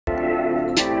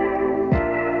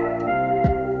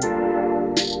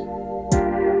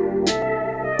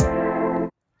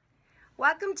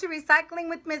Welcome to Recycling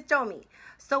with Ms. Domi.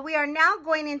 So we are now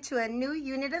going into a new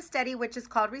unit of study which is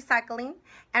called recycling.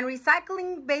 And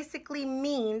recycling basically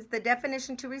means, the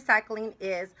definition to recycling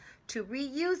is to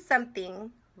reuse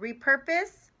something,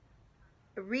 repurpose,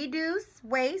 reduce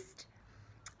waste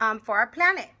for our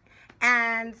planet.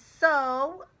 And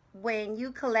so when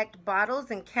you collect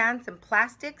bottles and cans and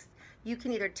plastics, you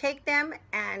can either take them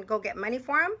and go get money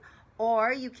for them,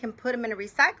 or you can put them in a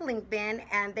recycling bin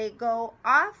and they go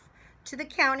off to the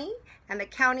county, and the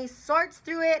county sorts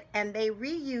through it and they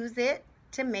reuse it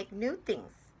to make new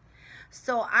things.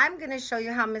 So I'm going to show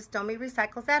you how Ms. Domi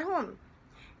recycles at home.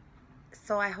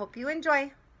 So I hope you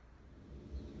enjoy.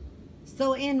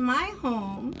 So in my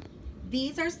home,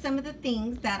 these are some of the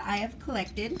things that I have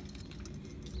collected.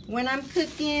 When I'm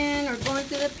cooking or going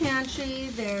through the pantry,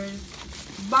 there's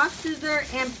boxes that are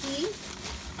empty,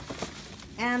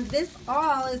 and this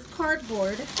all is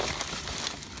cardboard.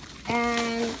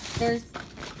 And there's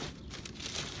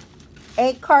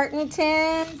egg carton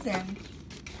tins and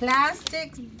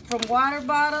plastics from water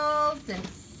bottles and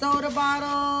soda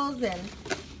bottles, and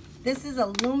this is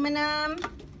aluminum.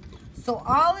 So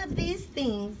all of these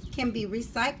things can be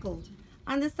recycled.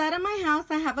 On the side of my house,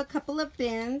 I have a couple of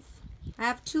bins. I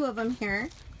have two of them here.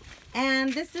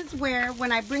 And this is where,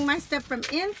 when I bring my stuff from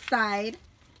inside,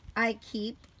 I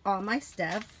keep all my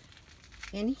stuff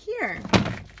in here.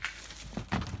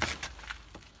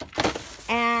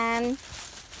 And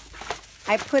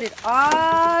I put it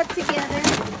all together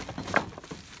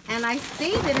and I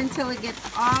save it until it gets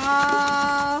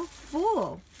all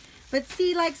full. But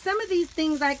see, like some of these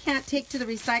things I can't take to the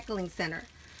recycling center,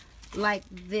 like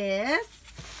this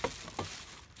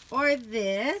or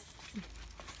this,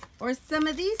 or some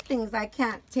of these things I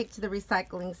can't take to the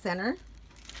recycling center.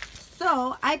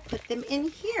 So I put them in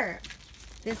here.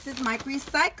 This is my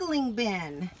recycling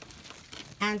bin.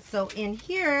 And so in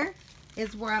here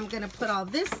is where I'm going to put all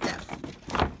this stuff.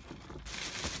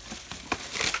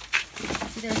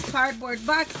 See, there's cardboard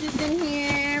boxes in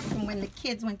here from when the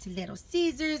kids went to Little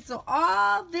Caesars. So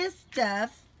all this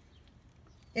stuff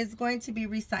is going to be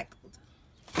recycled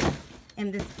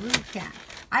in this blue can.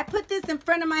 I put this in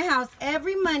front of my house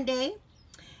every Monday,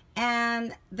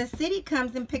 and the city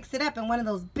comes and picks it up in one of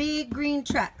those big green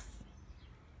trucks.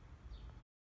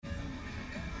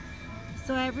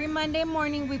 So every Monday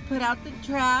morning we put out the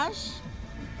trash.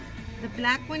 The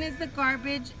black one is the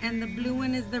garbage and the blue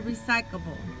one is the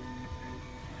recyclable.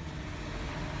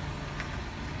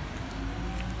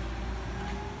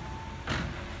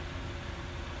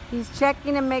 He's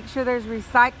checking to make sure there's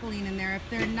recycling in there. If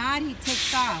there's not, he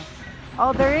takes off.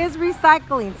 Oh, there is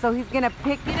recycling, so he's gonna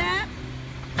pick it up,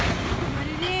 put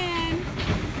it in,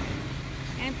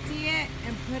 empty it,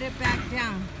 and put it back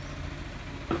down.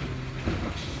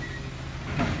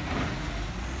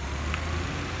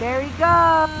 There he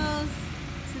goes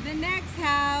to the next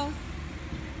house.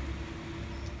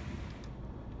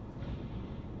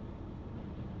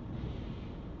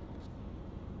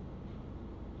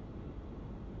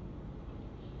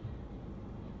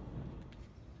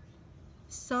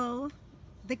 So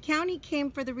the county came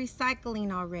for the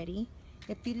recycling already.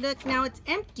 If you look now, it's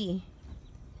empty.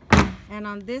 And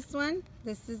on this one,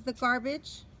 this is the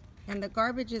garbage, and the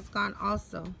garbage is gone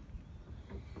also.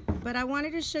 But I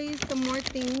wanted to show you some more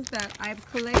things that I've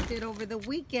collected over the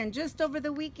weekend, just over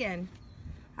the weekend.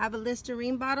 I have a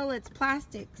Listerine bottle. It's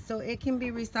plastic, so it can be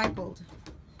recycled.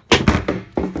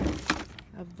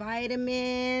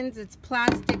 Vitamins, it's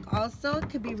plastic also. It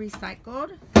could be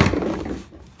recycled.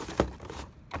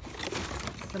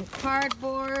 Some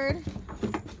cardboard.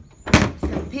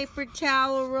 Some paper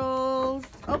towel rolls.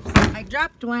 Oops, I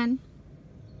dropped one.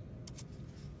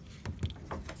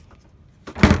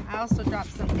 I also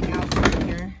dropped something else in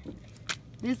here.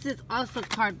 This is also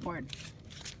cardboard.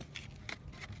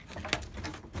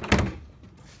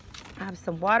 I have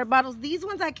some water bottles. These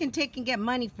ones I can take and get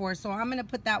money for, so I'm going to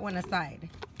put that one aside.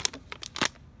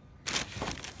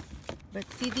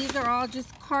 But see, these are all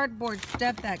just cardboard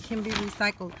stuff that can be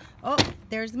recycled. Oh,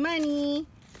 there's money.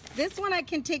 This one I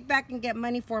can take back and get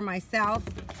money for myself.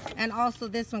 And also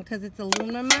this one because it's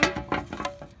aluminum.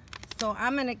 So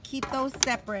I'm going to keep those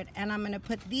separate, and I'm going to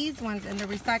put these ones in the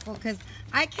recycle because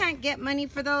I can't get money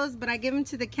for those, but I give them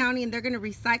to the county and they're going to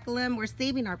recycle them. We're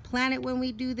saving our planet when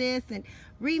we do this and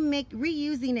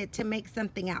reusing it to make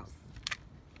something else.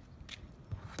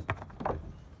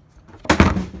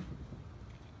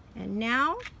 And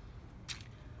now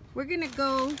we're going to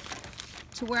go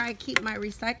to where I keep my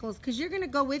recycles because you're going to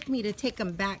go with me to take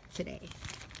them back today.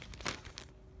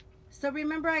 So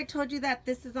remember I told you that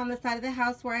this is on the side of the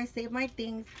house where I save my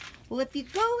things. Well, if you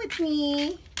go with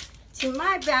me to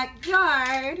my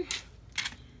backyard,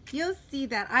 you'll see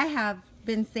that I have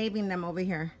been saving them over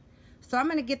here. So I'm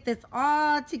gonna get this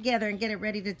all together and get it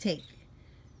ready to take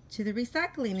to the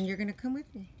recycling, and you're gonna come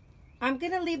with me. I'm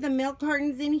gonna leave the milk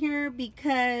cartons in here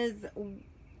because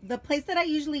the place that I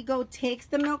usually go takes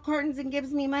the milk cartons and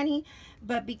gives me money,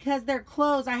 but because they're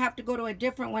closed, I have to go to a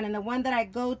different one, and the one that I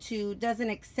go to doesn't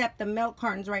accept the milk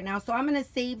cartons right now, so I'm gonna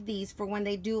save these for when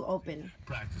they do open.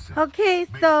 Okay,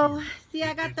 so see,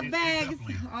 I got the bags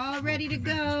all ready to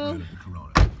go.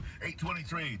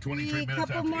 23 a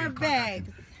couple more bags.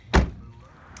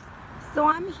 So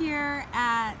I'm here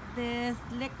at this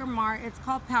liquor mart. It's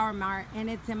called Power Mart, and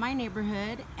it's in my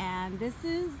neighborhood, and this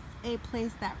is a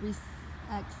place that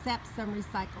accepts some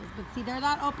recycles. But see, they're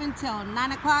not open till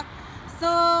 9 o'clock,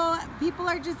 so people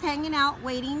are just hanging out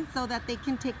waiting so that they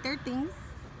can take their things,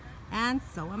 and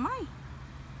so am I.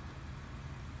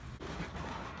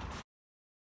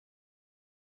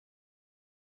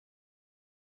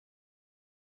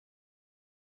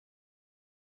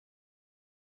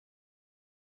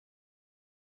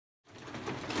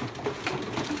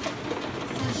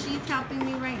 Helping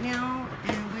me right now,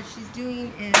 and what she's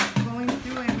doing is going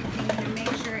through everything to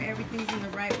make sure everything's in the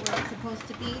right where it's supposed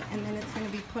to be, and then it's going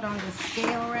to be put on the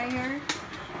scale right here,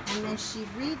 and then she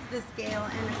reads the scale,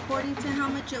 and according to how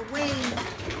much it weighs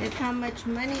is how much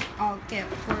money I'll get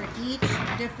for each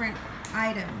different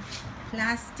item,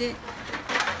 plastic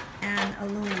and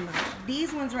aluminum.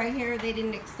 These ones right here they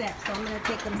didn't accept, so I'm going to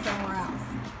take them somewhere else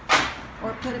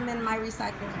or put them in my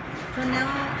recycling. So now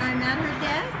I'm at her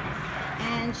desk,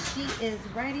 and she is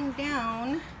writing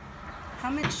down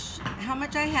how much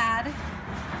I had,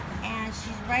 and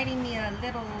she's writing me a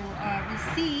little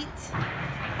receipt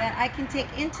that I can take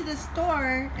into the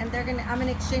store, and I'm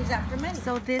gonna exchange that for money.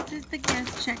 So this is the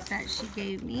guest check that she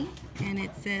gave me, and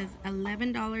it says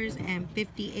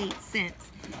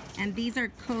 $11.58, and these are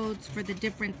codes for the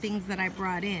different things that I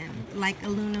brought in, like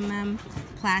aluminum,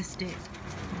 plastic,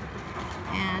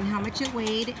 and how much it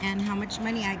weighed and how much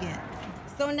money I get.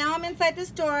 So now I'm inside the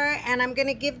store, and I'm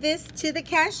gonna give this to the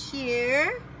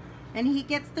cashier, and he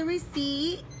gets the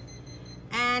receipt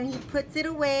and he puts it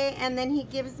away, and then he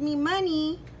gives me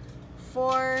money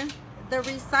for the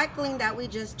recycling that we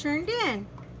just turned in.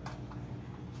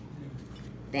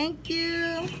 Thank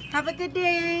you. Have a good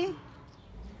day.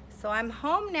 So I'm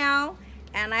home now,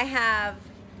 and I have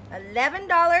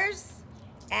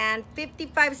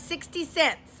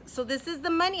 $11.60. So this is the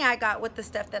money I got with the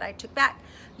stuff that I took back.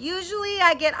 Usually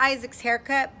I get Isaac's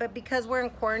haircut, but because we're in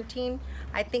quarantine,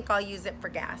 I think I'll use it for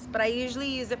gas. But I usually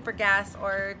use it for gas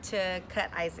or to cut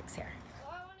Isaac's hair.